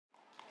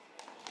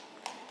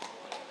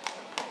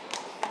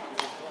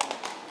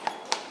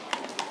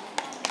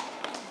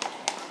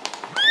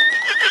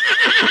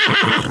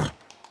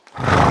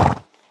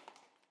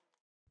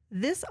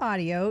This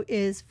audio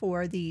is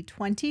for the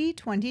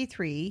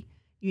 2023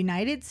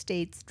 United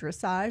States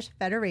Dressage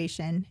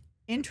Federation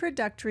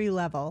Introductory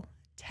Level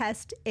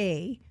Test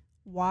A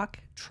Walk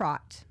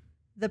Trot.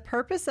 The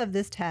purpose of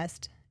this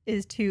test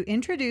is to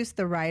introduce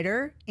the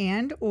rider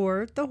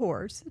and/or the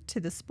horse to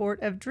the sport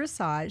of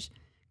dressage,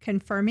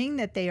 confirming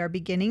that they are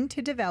beginning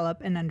to develop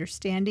an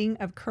understanding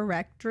of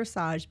correct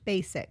dressage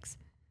basics.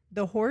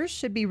 The horse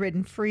should be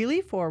ridden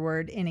freely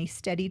forward in a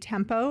steady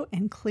tempo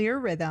and clear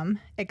rhythm,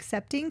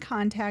 accepting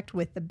contact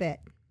with the bit.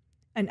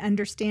 An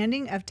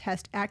understanding of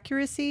test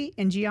accuracy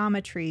and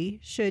geometry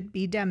should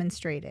be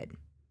demonstrated.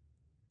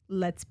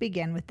 Let's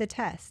begin with the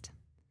test.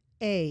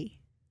 A.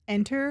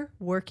 Enter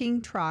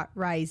working trot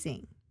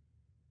rising.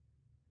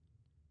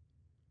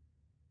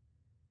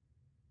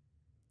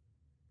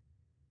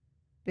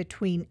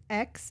 Between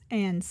X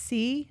and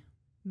C,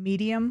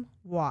 medium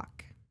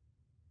walk.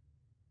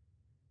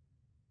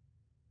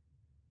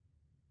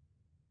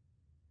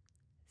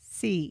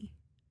 C.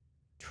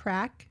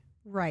 Track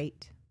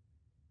right.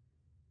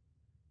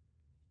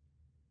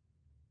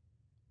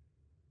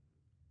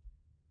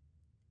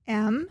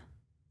 M.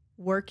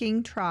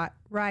 Working trot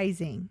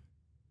rising.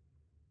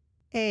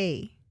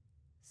 A.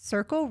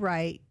 Circle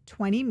right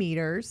 20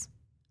 meters,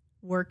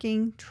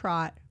 working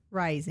trot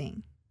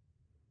rising.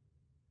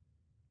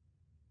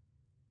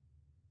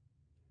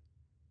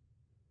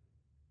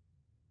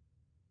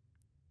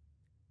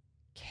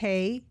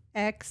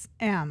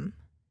 KXM.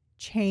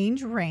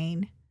 Change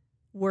rein,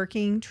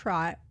 working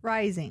trot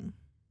rising.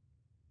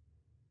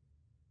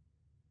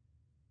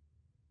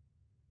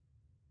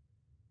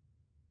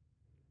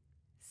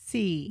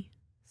 C.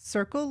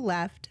 Circle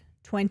left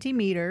 20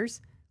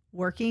 meters,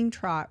 working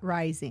trot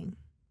rising.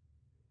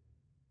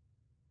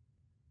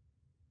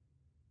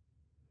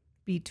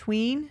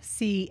 Between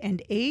C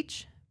and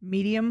H,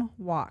 medium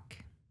walk.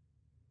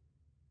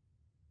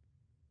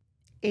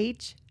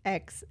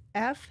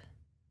 HXF,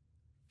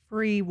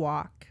 free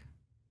walk.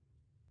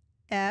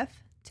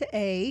 F to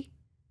A,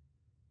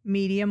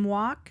 medium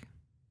walk.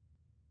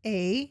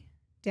 A,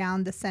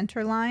 down the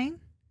center line.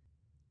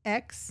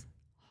 X,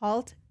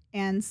 halt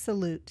and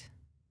salute.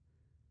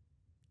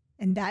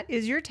 And that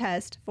is your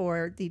test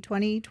for the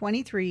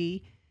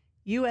 2023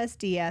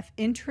 USDF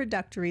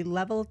Introductory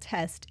Level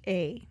Test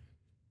A.